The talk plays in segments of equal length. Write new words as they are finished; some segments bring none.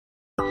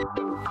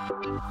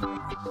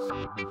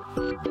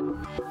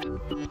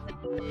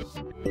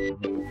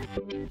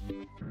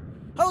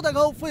Hello， 大家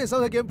好，歡迎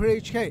收睇 Gameplay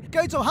HK， 繼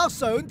續黑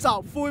上集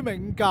灰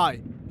冥界。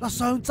嗱，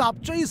上集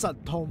Jason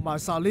同埋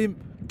Salim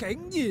竟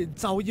然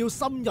就要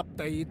深入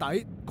地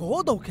底，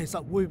嗰度其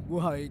實會唔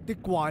會係啲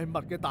怪物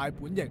嘅大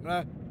本營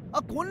呢？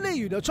管理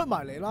員就出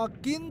埋嚟啦，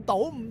見到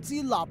5支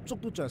蠟燭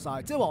都着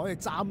晒，即係話我哋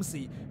暫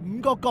時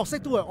5個角色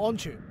都係安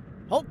全。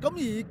好，咁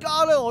而家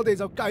呢，我哋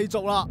就繼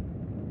續啦。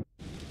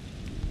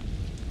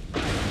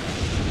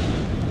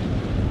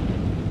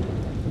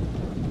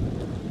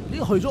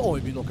咦，去咗外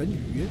面落緊雨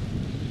嘅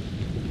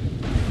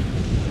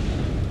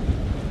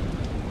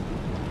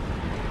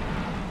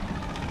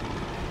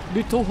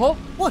？Little Hope，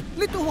 喂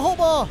 ，Little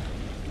Hope 啊！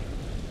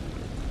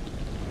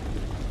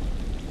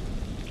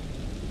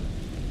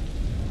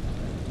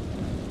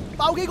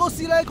爆機嗰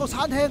時咧個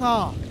餐廳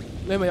啊，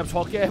你係咪入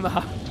錯 game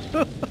啊？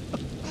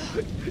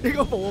應該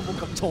冇，我冇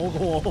撳錯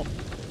過。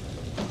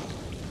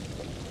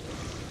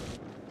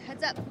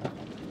Heads up.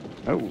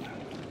 Oh.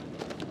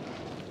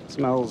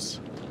 Smells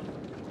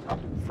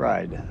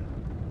fried.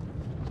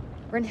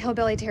 We're in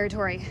hillbilly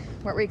territory.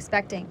 What were you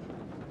expecting?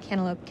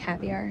 Cantaloupe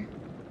caviar?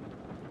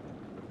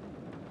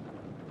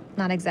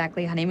 Not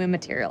exactly honeymoon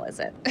material, is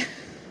it?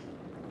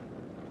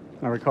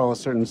 I recall a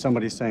certain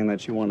somebody saying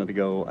that she wanted to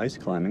go ice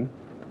climbing.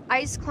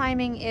 Ice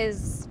climbing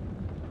is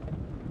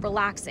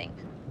relaxing.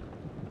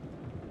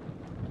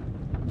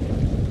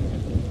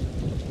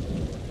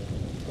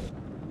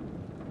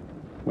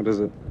 What is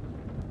it?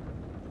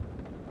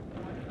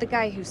 The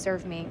guy who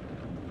served me,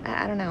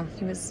 I don't know,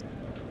 he was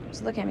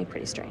looking at me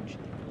pretty strange.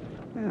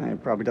 Yeah, he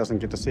probably doesn't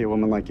get to see a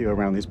woman like you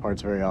around these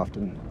parts very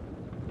often.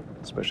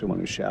 Especially one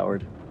who's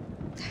showered.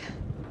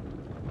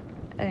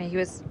 I mean, he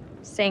was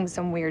saying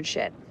some weird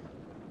shit.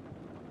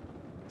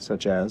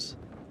 Such as?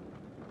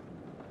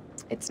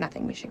 It's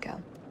nothing, we should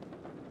go.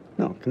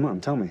 No, come on,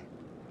 tell me.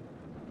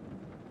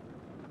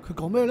 佢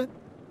講咩呢？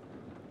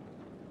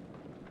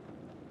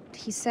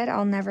 He said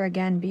I'll never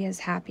again be as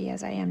happy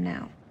as I am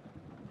now.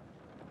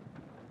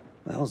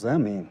 What the hell does that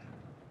mean?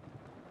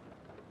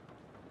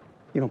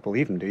 You don't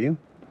believe him, do you?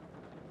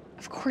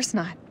 Of course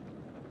not.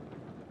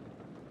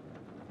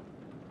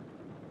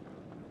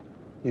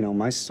 You know,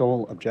 my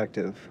sole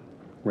objective,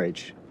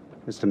 Rach,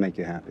 is to make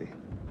you happy.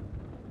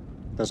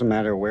 Doesn't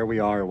matter where we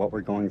are or what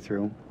we're going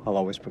through, I'll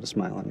always put a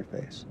smile on your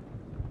face.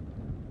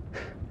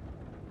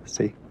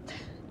 See?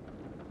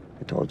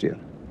 I told you.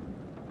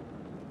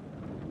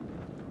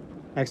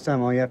 Next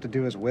time, all you have to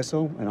do is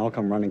whistle, and I'll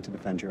come running to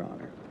defend your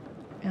honor.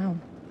 Oh,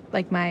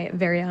 like my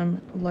very own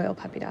loyal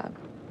puppy dog.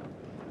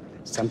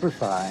 Semper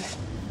Fi.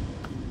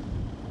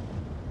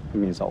 It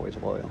means always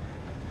loyal.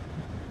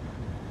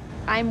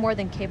 I'm more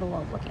than capable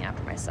of looking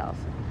after myself.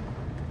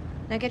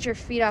 Now get your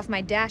feet off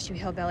my dash, you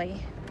hillbilly.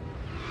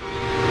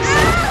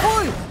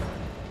 喂，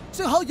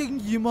即刻應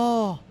驗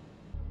啊！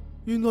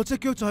原來隻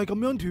腳就係咁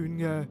樣斷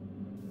嘅。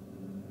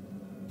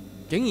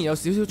竟然有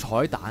少少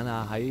彩蛋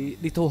啊！喺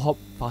Little Hope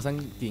發生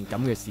件咁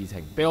嘅事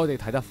情，俾我哋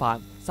睇得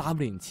翻3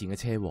年前嘅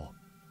車禍。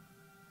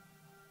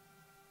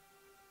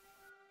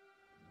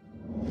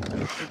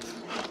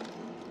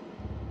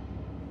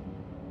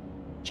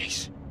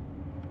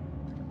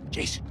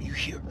Jason, you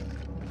here?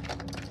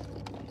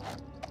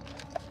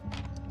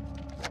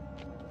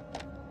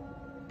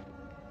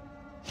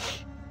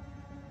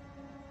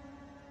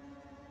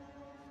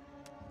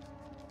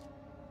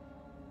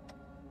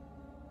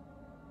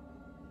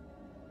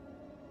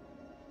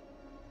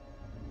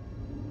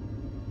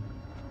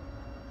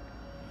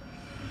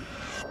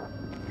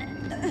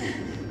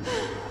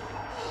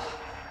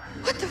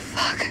 What the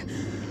fuck?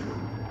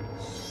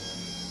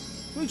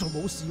 呢場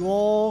冇事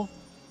喎。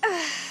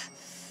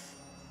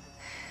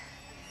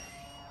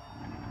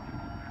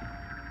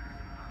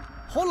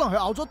可能係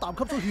咬咗啖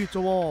吸咗血啫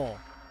喎。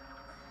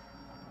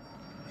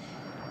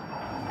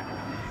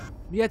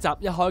呢一集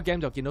一開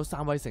game 就見到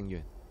3位成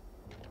員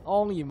安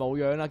然無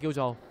恙啦，叫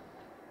做。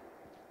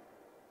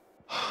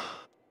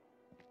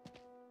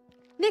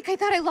Nick, I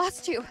thought I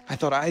lost you. I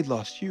thought I'd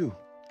lost you.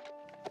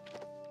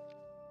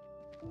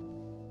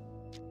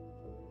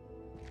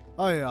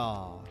 哎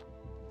呀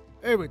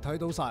 ，Eric 睇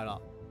到晒啦。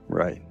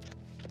Right.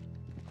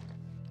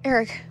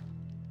 Eric.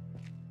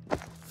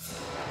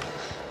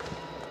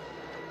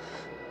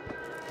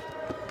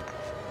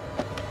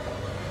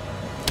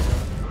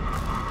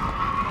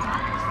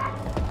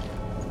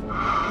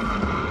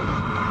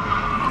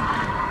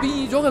 變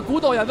異咗嘅古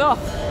代人啊！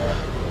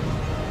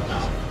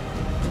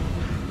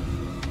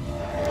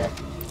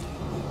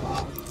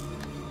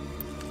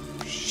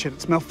 Shit,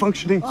 it's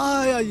malfunctioning.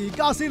 哎呀，而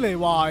家先嚟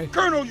壞。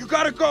Colonel, you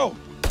gotta go!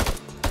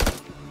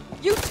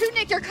 You too,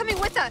 Nick, you're coming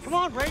with us! Come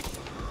on, Ray!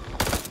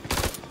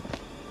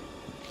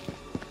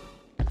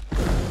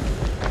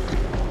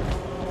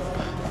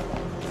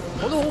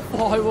 跑得好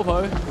快喎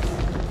佢。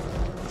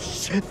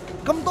Shit，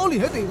 咁多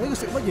年喺地底要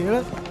食乜嘢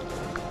咧？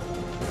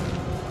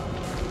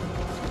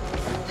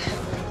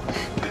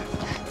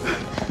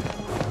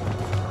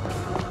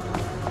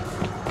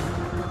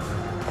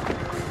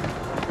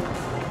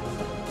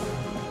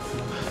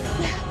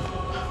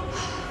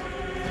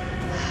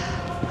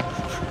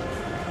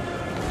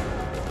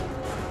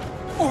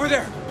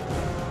 there!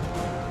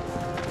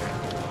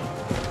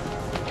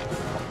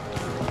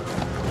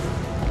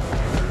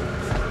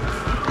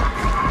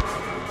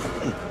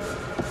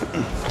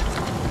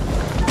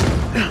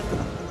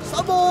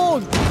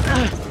 Someone!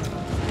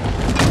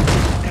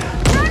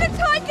 Round and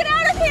Todd, get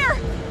out of here!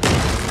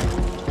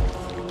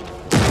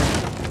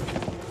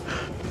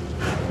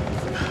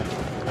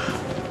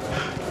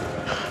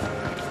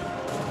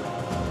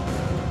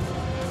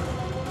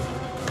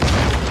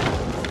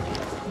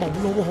 無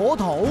路可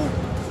逃。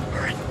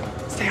Alright,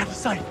 stay out of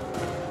sight.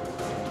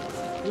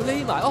 要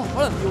匿埋哦，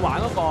可能要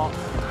玩嗰個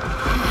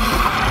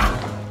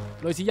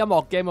類似音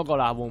樂 game 嗰個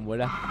啦，會唔會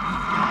咧？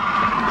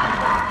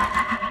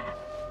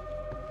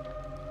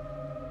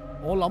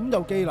我諗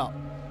有機啦。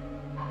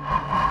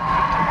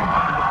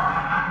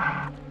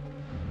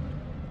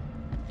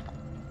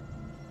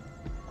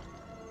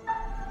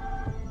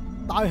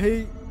大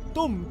氣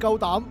都唔夠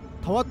膽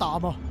唞一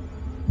啖啊！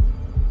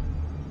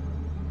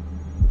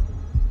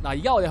嗱，而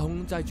家我哋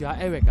控制住阿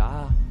Eric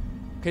啊，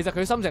其實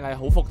佢心情係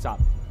好複雜，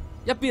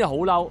一邊係好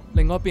嬲，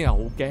另外一邊係好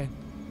驚。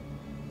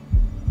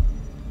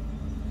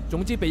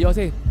總之避咗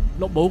先，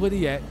綠帽嗰啲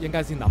嘢一陣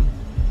間先諗。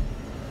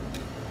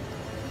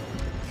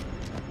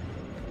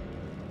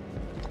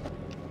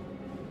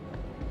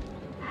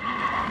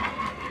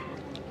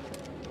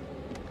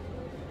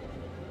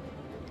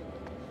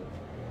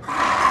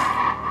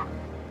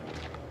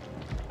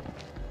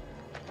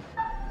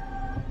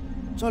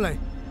再嚟，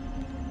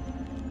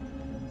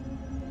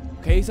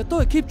其實都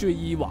係 keep 住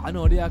易玩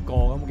喎，呢一個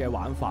咁嘅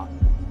玩法。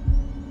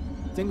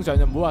正常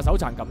就唔會話手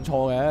殘撳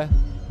錯嘅。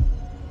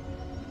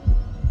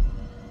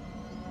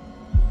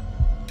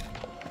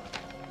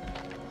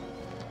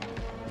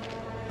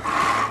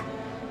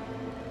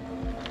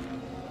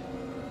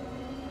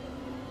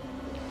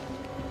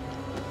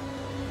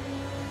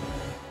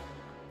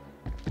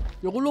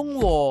有個窿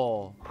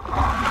喎，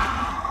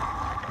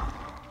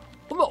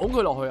咁咪拱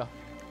佢落去啊！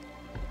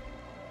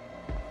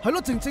係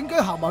咯，靜靜雞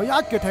行埋一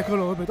腳踢佢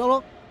落去咪得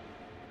咯。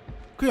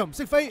佢又唔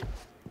識飛，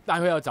但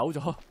係佢又走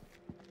咗。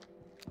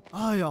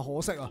哎呀，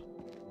可惜啊！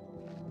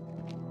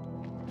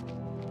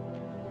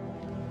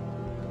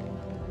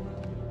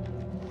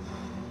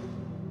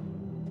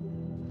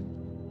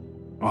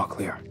 All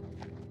clear.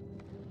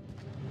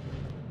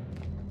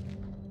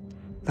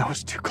 That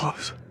was too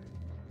close.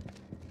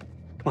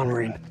 Come on,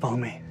 Marine, follow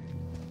me.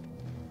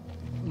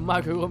 唔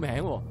係佢個名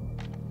喎，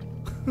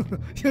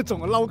依家仲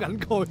係嬲緊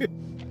佢。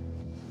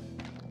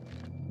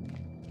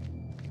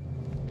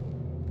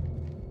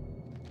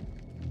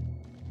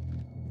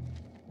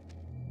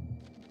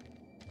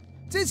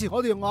之前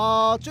我哋用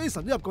阿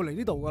Jason 都入過嚟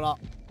呢度噶啦。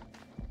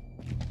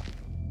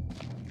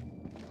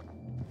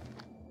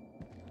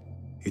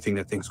You think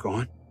that thing's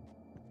gone?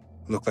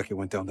 Looked like it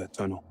went down that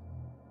tunnel.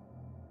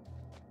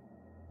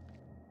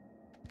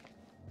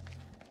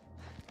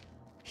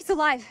 He's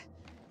alive.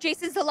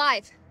 Jason's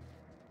alive.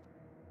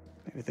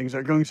 Maybe things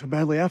aren't going so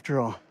badly after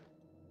all.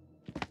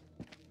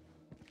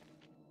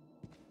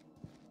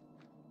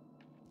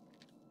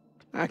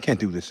 I can't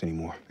do this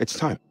anymore. It's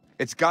time.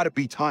 It's gotta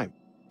be time.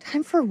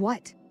 Time for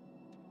what?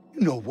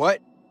 You know what?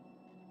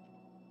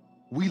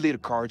 We lay the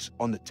cards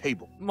on the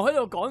table. 唔喺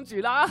度講住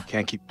啦。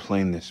 Can't keep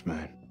playing this,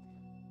 man.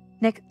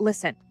 Nick,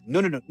 listen.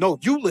 No,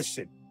 you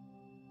listen.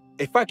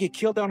 If I get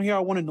killed down here, I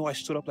want to know I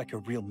stood up like a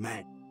real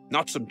man,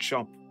 not some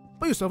chump.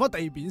 不如上翻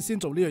地面先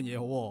做呢樣嘢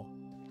好喎。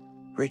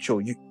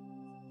 Rachel, you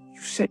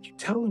said you'd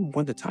tell him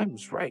when the time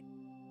was right.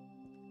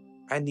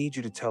 I need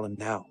you to tell him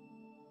now.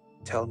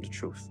 Tell him the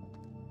truth.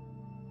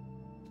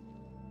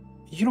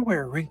 You don't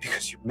wear a ring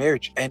because your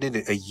marriage ended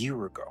a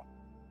year ago.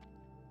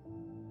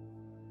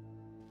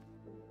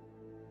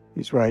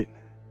 He's right.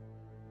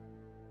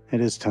 It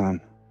is time.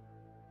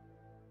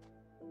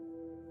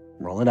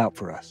 Roll it out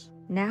for us.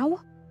 Now?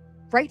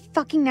 Right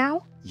fucking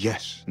now?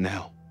 Yes,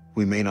 now.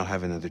 We may not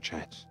have another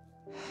chance.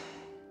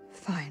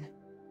 Fine.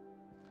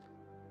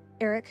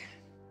 Eric,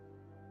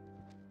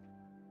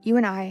 you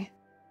and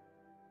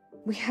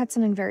we had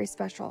something very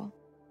special.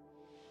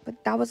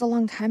 But that was a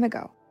long time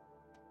ago.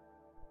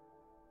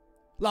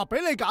 嗱，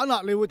俾你揀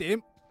啦，你會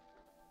點？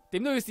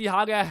點都要試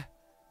下嘅，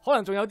可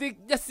能仲有啲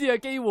一絲嘅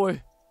機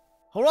會。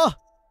好啦。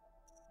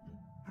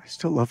I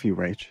still love you,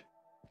 Rach.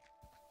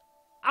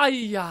 哎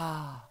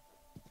呀！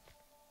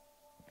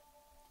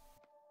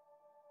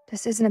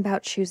 This isn't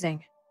about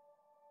choosing.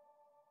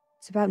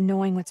 It's about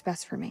knowing what's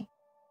best for me.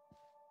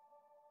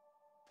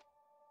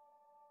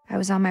 I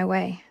was on my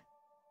way.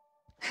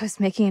 I was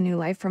making a new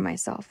life for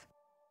myself.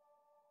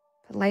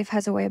 But life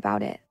has a way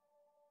about it.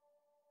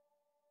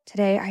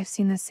 Today, I've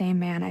seen the same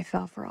man I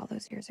fell for all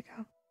those years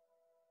ago.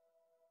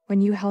 When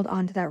you held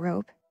on to that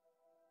rope,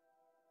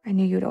 I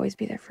knew you'd always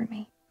be there for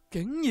me.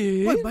 竟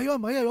然？喂，唔係啊，唔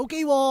係啊，有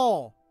機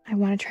喎。I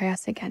want to try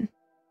us again.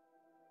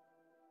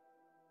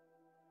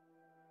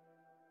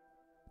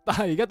 但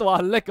係而家到阿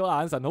叻個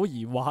眼神好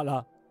疑惑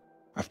啦。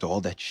After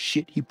all that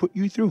shit he put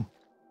you through.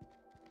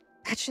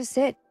 That's just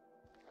it.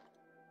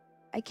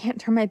 I can't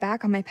turn my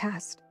back on my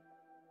past.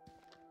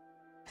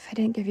 If I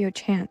didn't give you a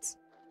chance,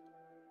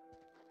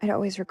 I'd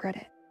always regret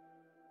it.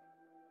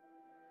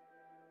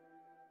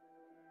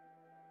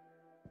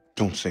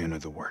 Don't say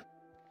another word.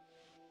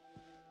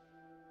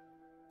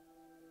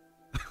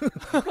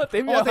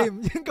 點樣？我哋唔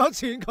應該串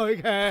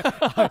佢嘅，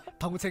係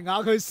同情下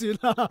佢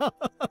算啦。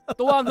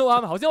都啱都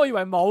啱。頭先我以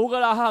為冇噶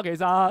啦，其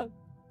實。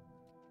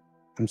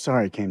I'm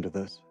sorry it came to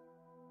this.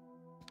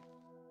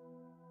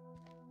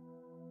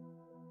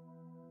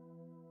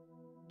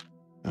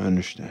 I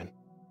understand.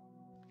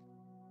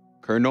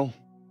 Colonel?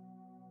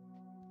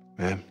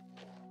 Ma'am?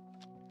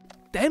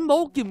 頂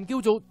帽叫唔叫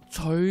做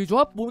除咗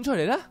一半出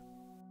嚟咧？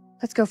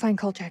 Let's go find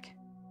Kolchak.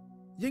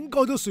 應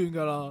該都算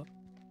噶啦。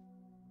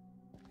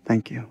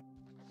Thank you.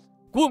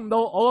 估唔到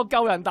我個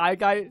救人大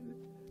計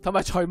同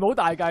埋除帽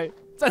大計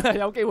真係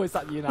有機會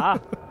實現啊！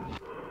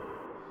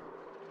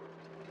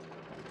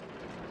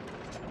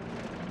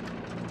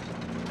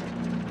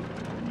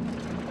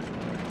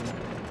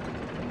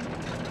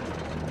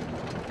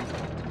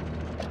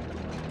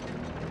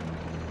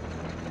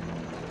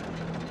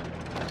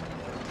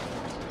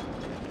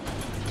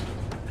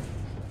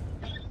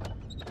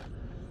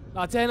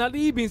嗱，正啦，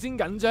呢邊先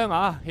緊張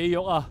啊，戲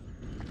肉啊！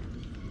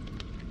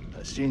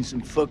 I've seen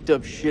some fucked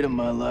up shit in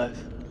my life.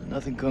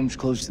 Nothing comes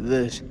close to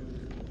this.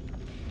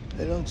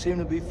 They don't seem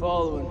to be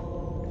following.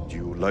 Do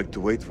you like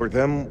to wait for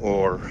them,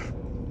 or...?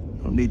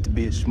 Don't need to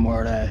be a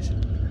smart ass.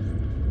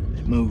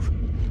 Just move.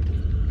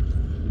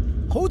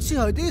 好似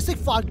係啲識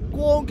發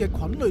光嘅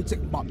菌類植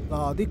物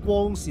啊，啲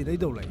光線呢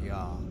度嚟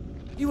啊！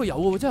呢個有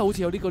喎，真係好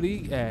似有啲嗰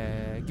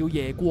啲叫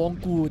夜光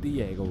菇嗰啲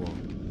嘢嘅喎。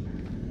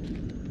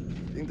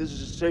 Think this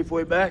is a safe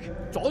way back?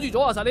 阻住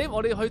咗啊！實你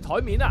我哋去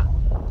台面啊！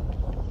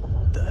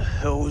 The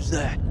hell was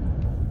that?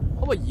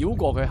 可唔可以繞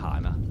過佢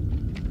行啊？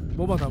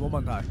冇問題，冇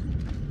問題。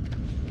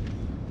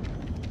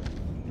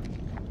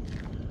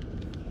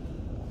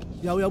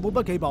又有本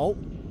筆記簿，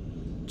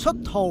出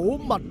土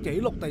物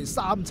記錄第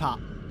3冊。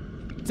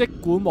即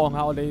管望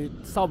下我哋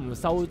收唔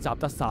收集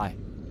得晒。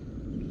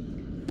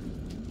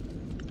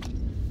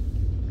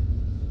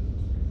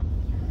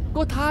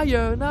個太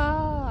陽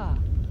啦！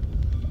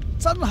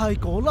 真係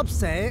嗰粒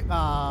石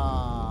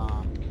啊！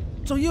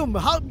仲要唔係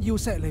黑曜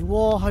石嚟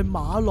喎，係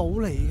瑪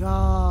瑙嚟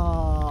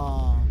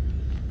噶。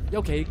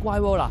又奇怪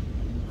喎嗱，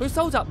佢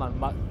收集文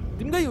物，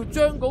點解要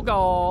將嗰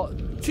個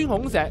穿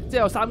孔石，即係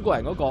有3個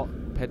人嗰個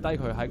劈低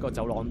佢喺個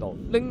走廊度，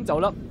拎走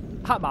粒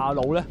黑瑪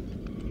瑙咧？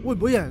會唔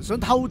會有人想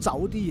偷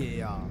走啲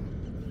嘢啊？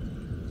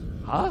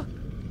吓？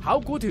考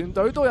古團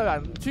隊都有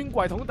人穿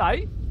櫃桶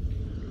底？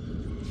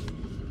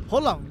可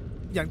能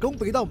人工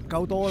俾得唔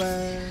夠多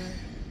咧。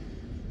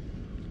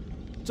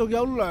 仲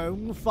有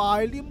2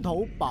塊黏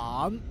土板，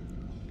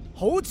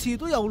好似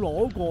都有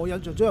攞過，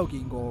印象中有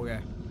見過嘅。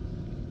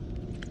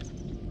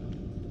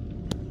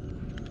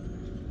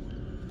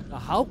嗱，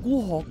考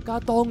古學家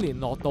當年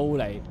落到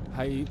嚟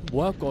係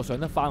冇一個上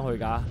得翻去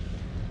㗎，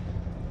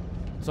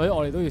所以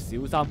我哋都要小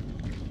心。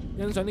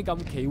欣賞啲咁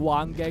奇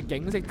幻嘅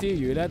景色之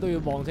餘咧，都要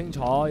望清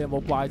楚有冇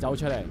怪走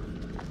出嚟。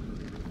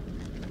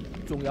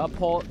仲有一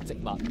棵植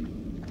物。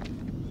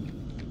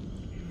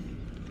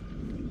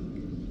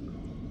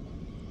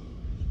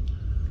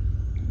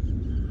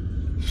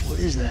 What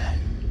is that?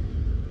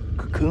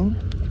 Cocoon?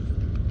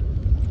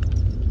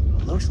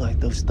 It looks like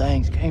those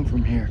things came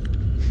from here.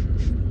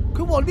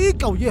 佢話呢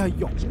嚿嘢係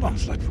蛹啊！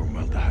 Smells like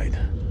formaldehyde.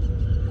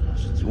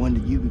 Since when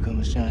did you become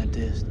a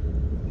scientist?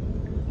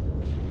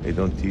 They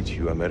don't teach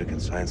you American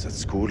science at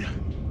school.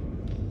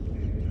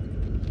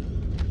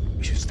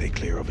 We should stay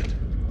clear of it.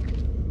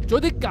 仲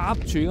有啲甲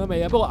醛嘅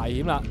味啊，不過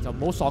危險啦，就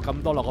唔好索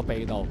咁多落個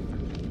鼻度。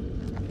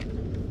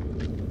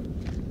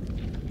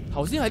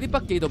頭先喺啲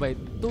筆記度咪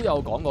都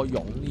有講過蛹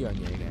呢樣嘢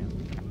嘅。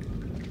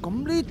咁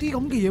呢啲咁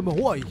嘅嘢咪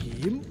好危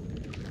險，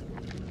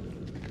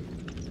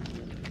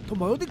同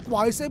埋有啲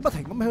怪聲不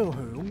停咁喺度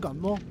響緊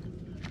咯。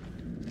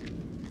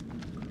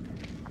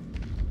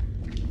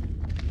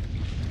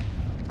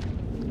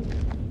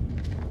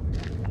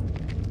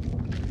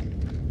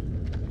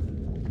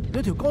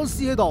有條乾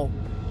屍喺度，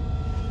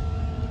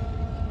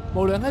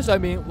無論喺上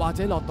面或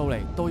者落到嚟，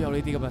都有呢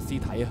啲咁嘅屍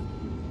體啊！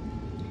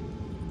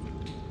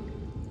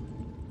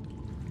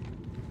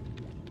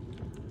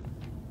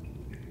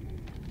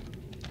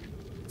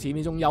前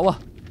面仲有啊！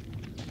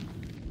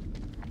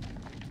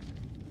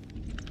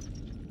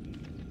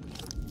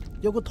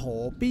有個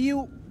陀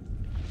錶。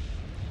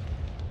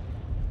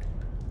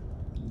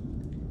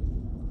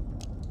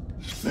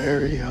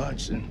Mary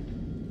Hodgson.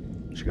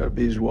 She's got to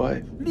be his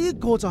wife. 呢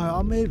個就係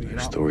阿 Mary Your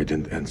啦。 story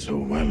didn't end so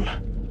well.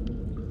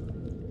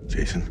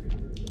 Jason,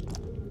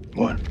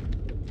 What?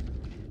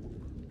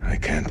 I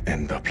can't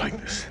end up like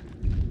this.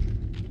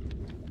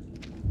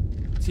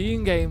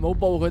 千祈唔好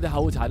步佢哋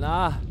後塵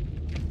啊！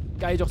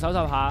繼續搜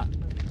尋下。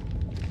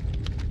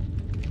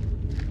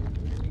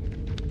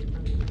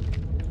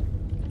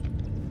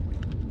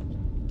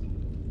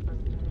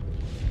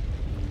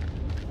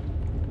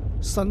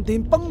神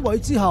殿崩毀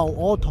之後，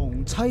我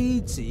同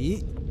妻子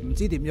唔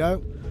知點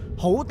樣，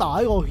好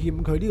歹我欠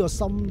佢呢個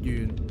心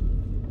願。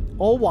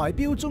我懷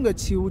錶中嘅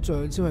肖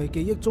像就係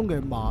記憶中嘅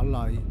瑪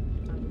麗。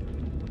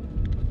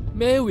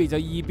Mary 就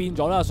異變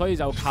咗啦，所以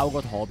就靠個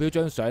陀錶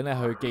張相咧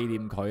去紀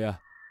念佢啊。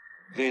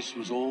 This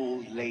was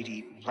all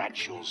Lady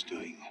Bradshaw's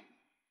doing.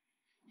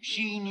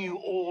 She knew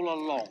all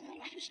along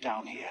what was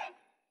down here.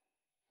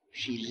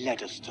 She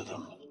led us to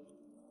them.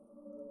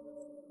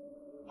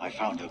 I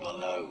found her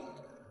below,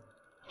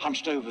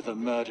 hunched over the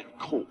murdered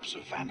corpse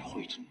of Van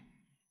Hoyten.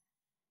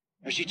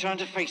 As she turned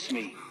to face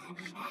me,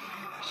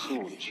 I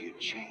saw that she had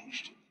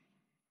changed.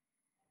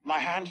 My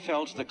hand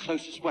fell to the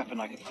closest weapon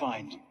I could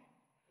find, an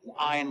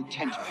iron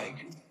tent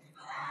peg.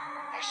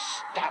 I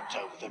stabbed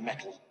her with the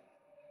metal,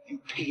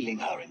 impaling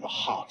her in the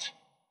heart.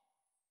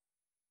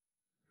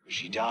 As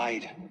she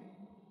died,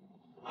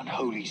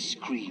 unholy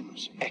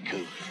screams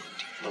echoed from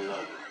deep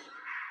below,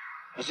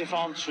 as if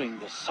answering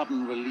the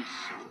sudden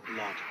release of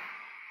blood.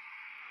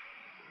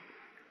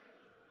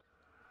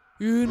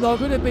 原來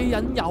佢哋被引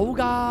誘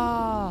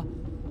㗎，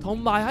同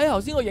埋喺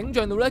頭先個影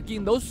像度咧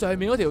見到上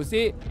面嗰條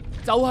屍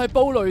就係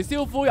布雷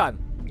肖夫人，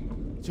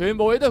全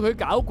部嘢都係佢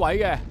搞鬼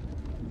嘅。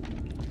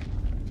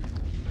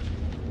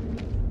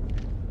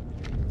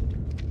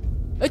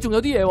仲有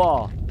啲嘢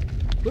喎，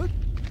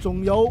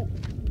仲有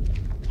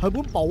係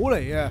本簿嚟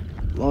嘅。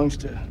Belongs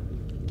to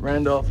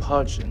Randolph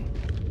Hodgson.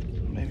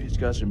 Maybe it's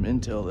got some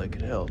intel that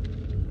could help.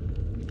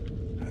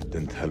 That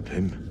didn't help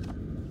him.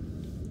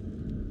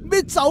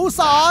 搣走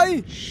晒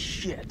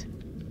Shit.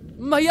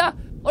 唔係啊，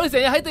我哋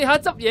成日喺地下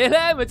執嘢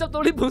咧，咪執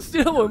到呢本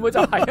書咯，會唔會就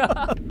係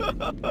啊？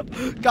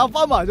夾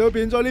翻埋就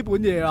變咗呢本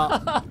嘢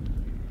啦。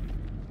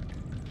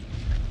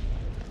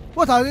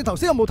喂，但係你頭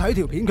先有冇睇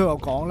條片？佢又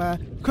講咧，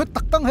佢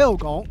特登喺度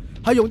講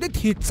係用啲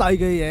鐵製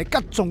嘅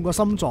嘢吉中個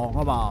心臟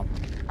啊嘛。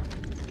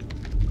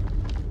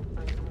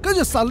跟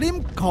住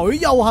Salim 佢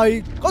又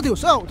係嗰條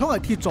雙喉通係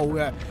鐵做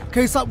嘅，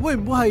其實會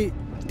唔會係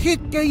鐵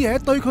嘅嘢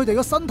對佢哋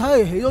個身體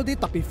係起咗啲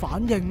特別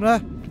反應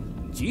咧？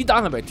子彈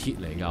係咪鐵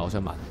嚟㗎？我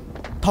想問。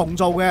銅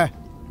做嘅。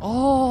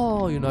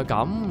哦，原來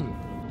咁。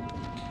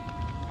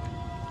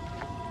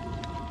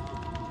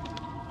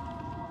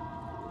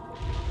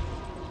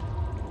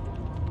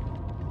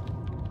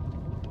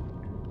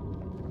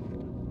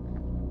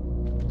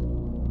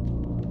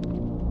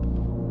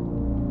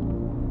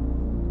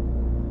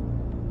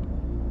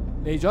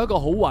嚟咗一個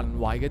好宏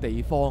偉嘅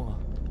地方啊！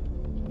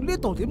呢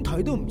度點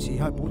睇都唔似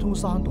係普通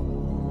山洞。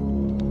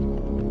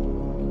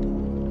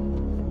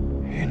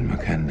In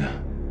Makanda.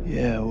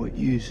 Yeah, what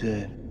you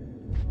said.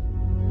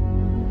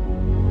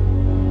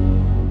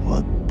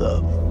 What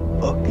the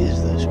fuck is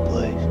this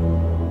place?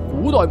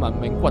 古代文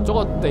明掘咗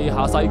個地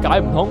下世界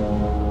唔通？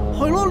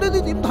係咯，呢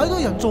啲點睇都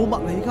係人造物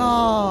嚟㗎。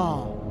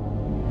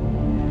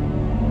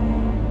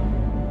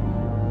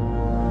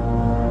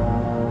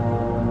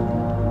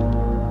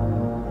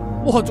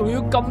哇，仲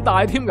要咁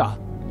大添㗎！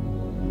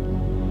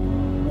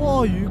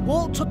哇，如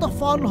果出得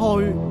返去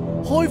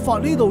開發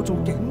呢度做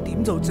景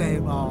點就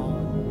正啦。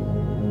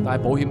但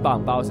係保險包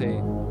唔包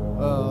先？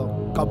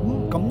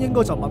咁應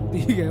該就問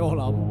啲嘅，我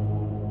諗。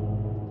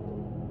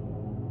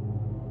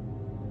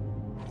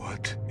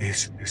What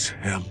is this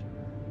hell?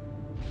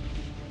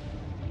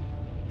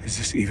 Is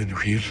this even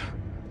real?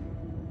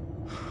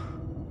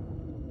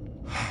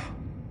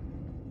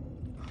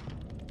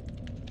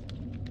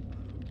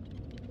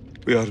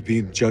 We are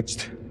being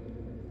judged.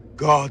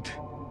 God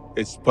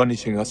is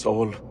punishing us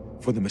all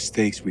for the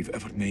mistakes we've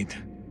ever made.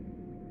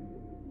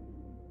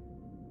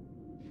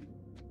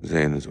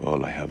 Zayn is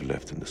all I have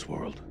left in this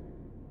world.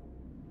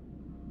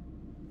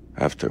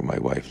 After my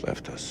wife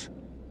left us,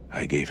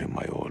 I gave him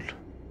my all.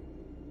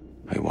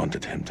 I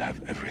wanted him to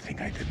have everything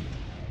I didn't.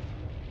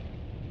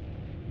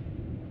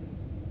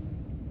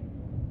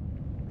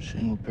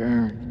 Single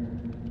parent.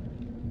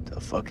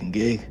 Tough fucking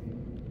gig.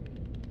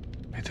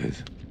 It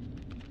is.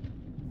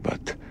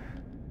 But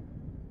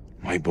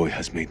my boy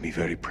has made me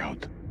very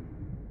proud.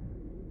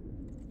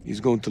 He's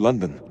going to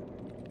London,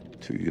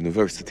 to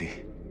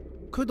university.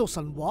 佢讀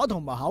神話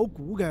同埋考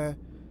古嘅。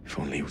If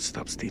only he would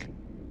stop stealing.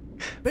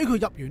 俾佢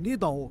入完呢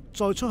度，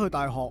再出去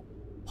大學，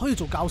可以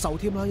做教授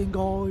添啦，應該。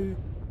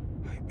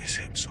I miss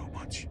him so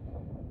much.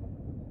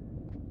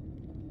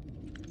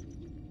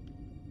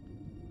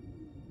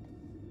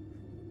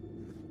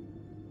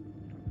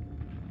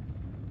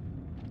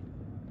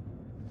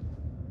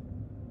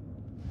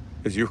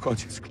 Is your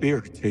conscience clear,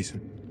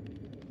 Jason?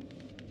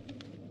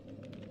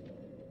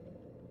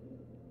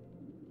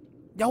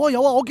 有啊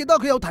有啊，我記得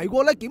佢有提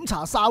過咧，檢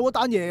查哨嗰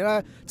單嘢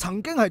咧，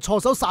曾經係錯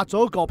手殺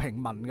咗一個平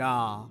民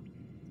㗎。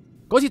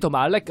嗰次同埋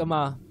阿叻㗎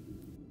嘛。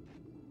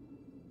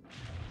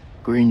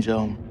Green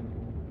zone.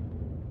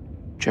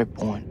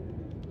 Checkpoint.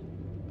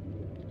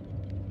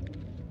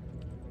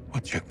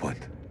 What checkpoint?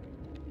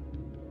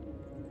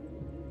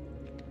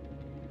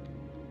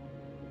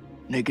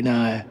 Nick and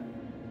I,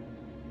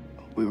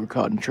 we were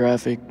caught in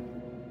traffic.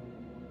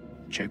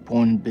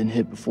 Checkpoint had been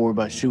hit before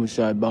by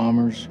suicide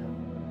bombers.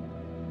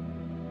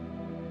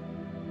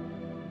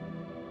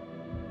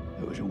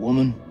 There was a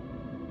woman.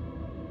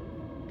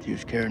 She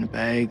was carrying a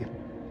bag.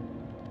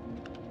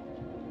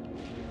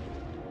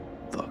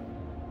 Fuck.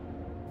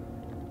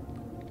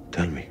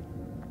 Tell me.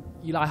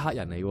 伊拉克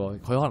人嚟喎，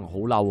佢可能好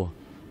嬲啊。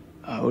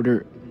I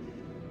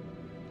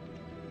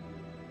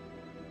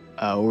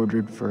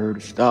ordered for her to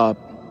stop,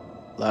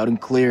 loud and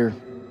clear,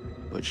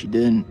 but she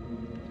didn't.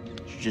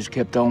 She just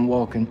kept on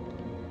walking.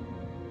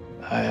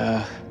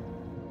 I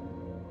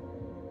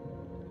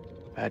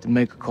had to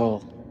make a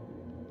call.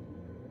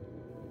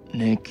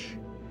 Nick,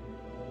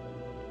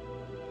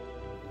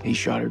 he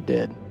shot her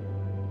dead.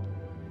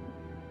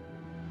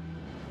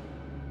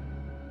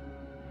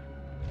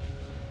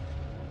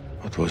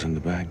 What was in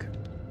the bag?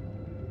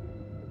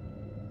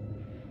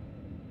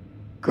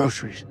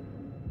 Groceries.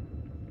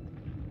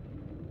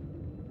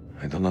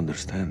 I don't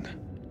understand.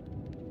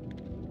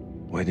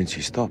 Why didn't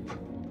she stop?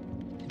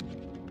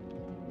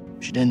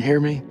 She didn't hear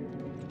me.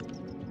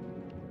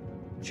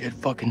 She had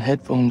fucking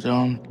headphones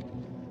on.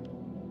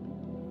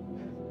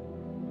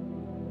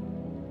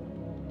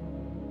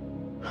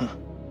 Huh.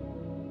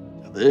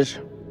 Now this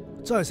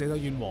真係死得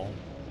冤枉。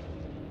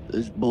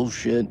 is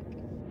bullshit.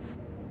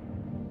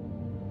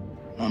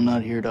 I'm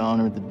not here to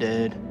honor the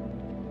dead.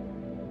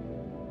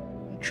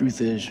 The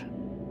truth is,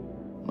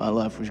 my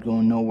life was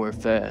going nowhere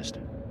fast.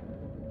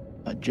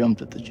 I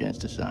jumped at the chance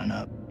to sign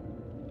up.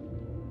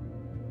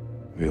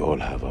 We all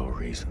have our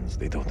reasons.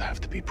 They don't have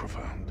to be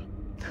profound.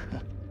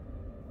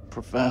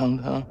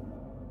 Profound, huh?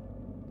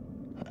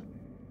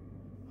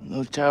 When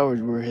those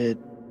towers were hit,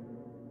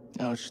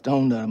 I was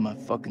stoned out of my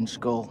fucking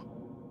skull.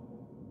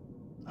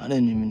 I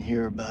didn't even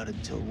hear about it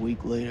till a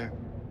week later.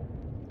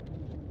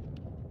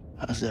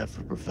 How's that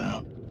for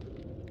profound?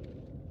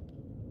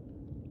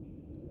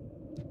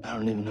 I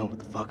don't even know what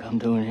the fuck I'm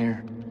doing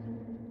here.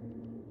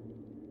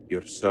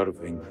 You're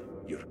serving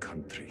your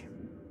country.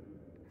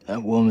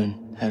 That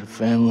woman had a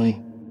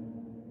family,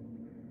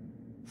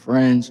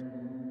 friends.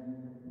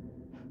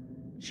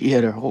 She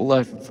had her whole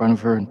life in front of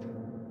her, and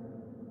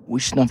we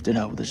snuffed it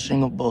out with a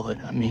single bullet.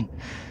 I mean,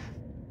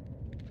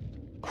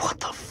 what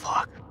the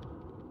fuck?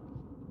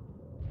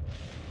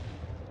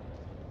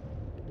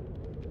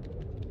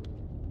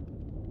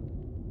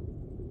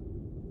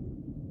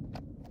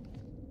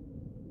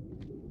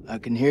 I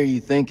can hear you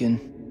thinking.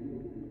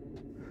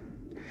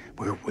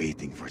 We're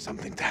waiting for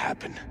something to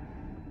happen.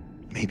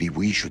 Maybe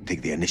we should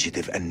take the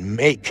initiative and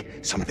make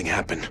something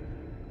happen.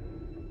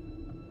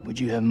 What'd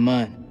you have in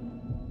mind?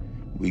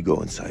 We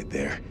go inside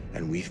there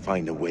and we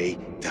find a way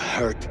to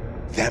hurt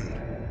them.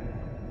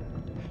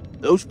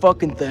 Those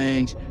fucking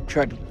things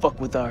tried to fuck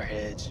with our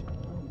heads.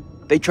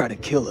 They tried to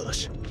kill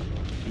us.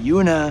 You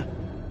and I,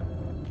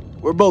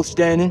 we're both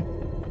standing.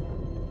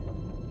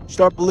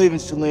 Start believing,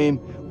 Salim.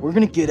 We're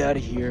gonna get out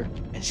of here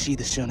and see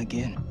the sun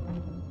again.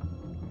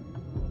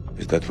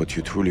 Is that what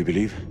you truly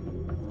believe?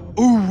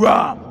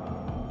 Hoorah!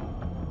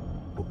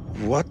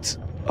 What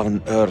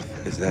on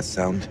earth is that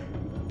sound?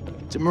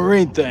 It's a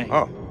Marine thing.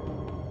 Oh.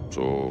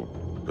 So,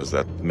 does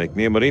that make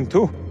me a Marine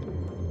too?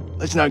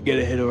 Let's not get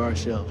ahead of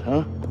ourselves,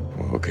 huh?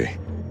 Well, okay.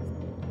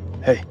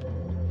 Hey,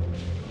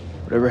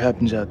 whatever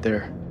happens out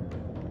there,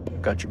 I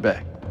got your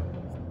back.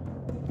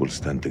 We'll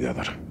stand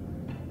together.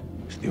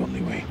 It's the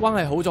only way. 關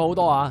係好咗好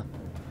多啊！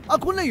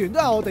管理員都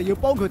係我哋要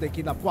幫佢哋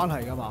建立關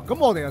係噶嘛，咁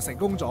我哋就成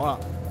功咗啦。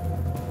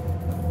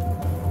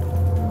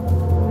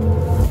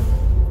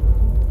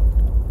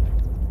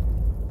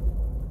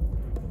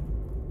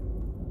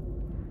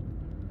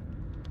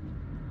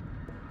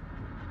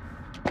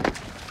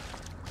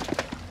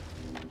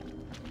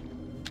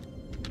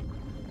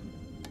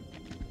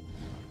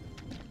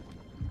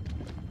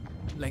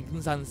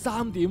凌晨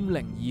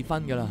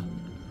3:02㗎啦。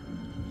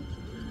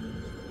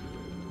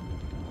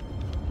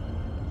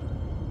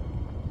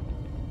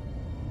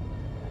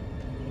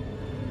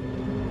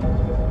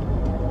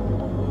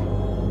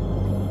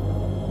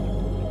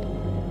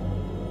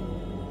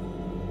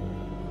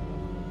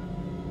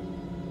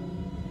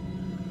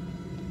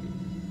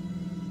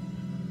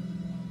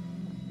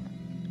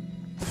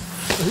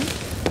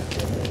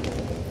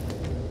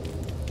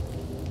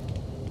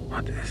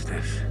What is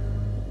this?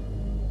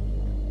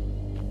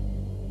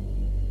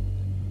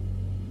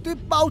 啲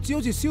包子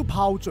好似燒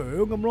炮仗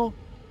咁咯。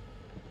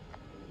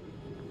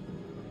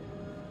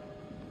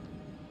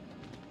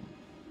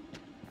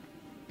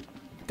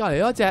隔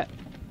離嗰隻，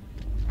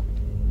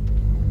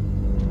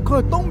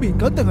佢係冬眠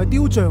緊定係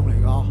雕像嚟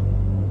㗎？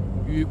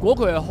如果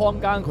佢係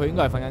看更，佢應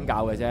該係瞓緊覺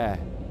嘅啫。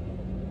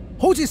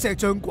好似石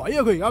像鬼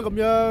啊！佢而家咁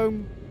樣。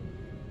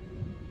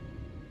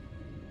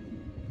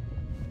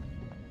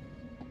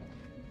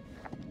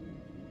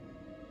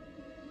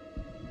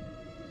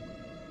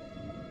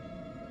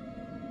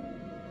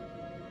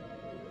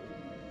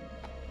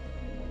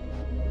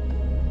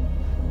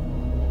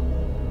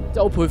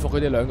真係好佩服佢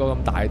哋兩個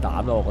咁大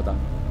膽咯，我覺得。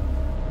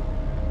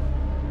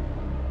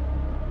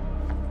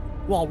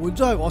哇！換咗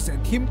係我成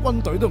team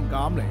軍隊都唔夠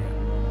膽嚟嘅。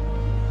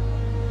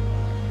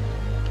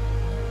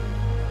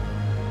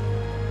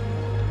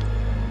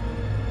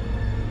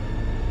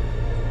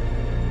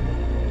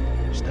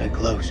Stay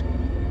close.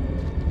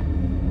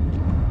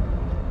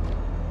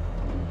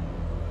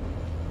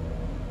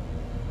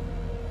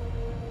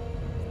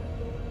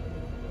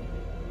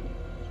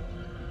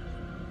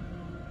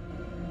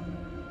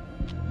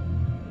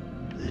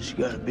 This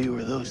gotta be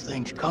where those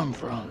things come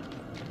from.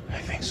 I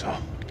think so.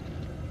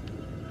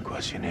 The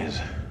question is,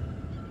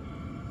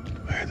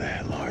 where the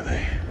hell are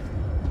they?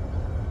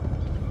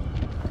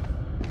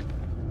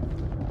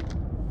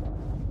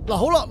 嗱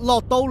好啦，落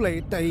到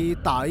嚟地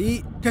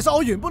底，其實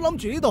我原本諗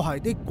住呢度係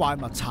啲怪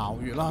物巢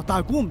穴啦，但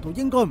係估唔到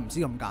應該唔止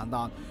咁簡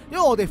單，因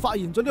為我哋發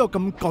現咗呢個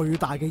咁巨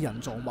大嘅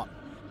人造物。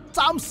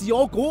暫時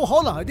我估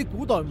可能係啲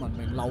古代文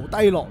明留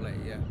低落嚟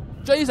嘅。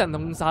Jason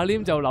同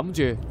Salim 就諗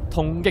住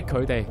痛擊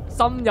佢哋，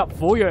深入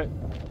虎穴。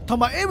同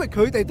埋 Eric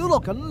佢哋都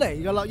落緊嚟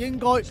㗎啦，應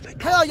該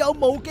睇下有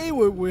冇機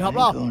會會合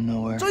啦。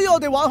所以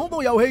我哋玩恐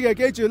怖遊戲嘅，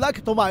記住 like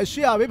同埋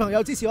share 俾朋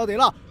友支持我哋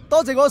啦。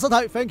多謝各位收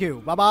睇 ，thank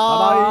you， 拜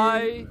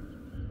拜。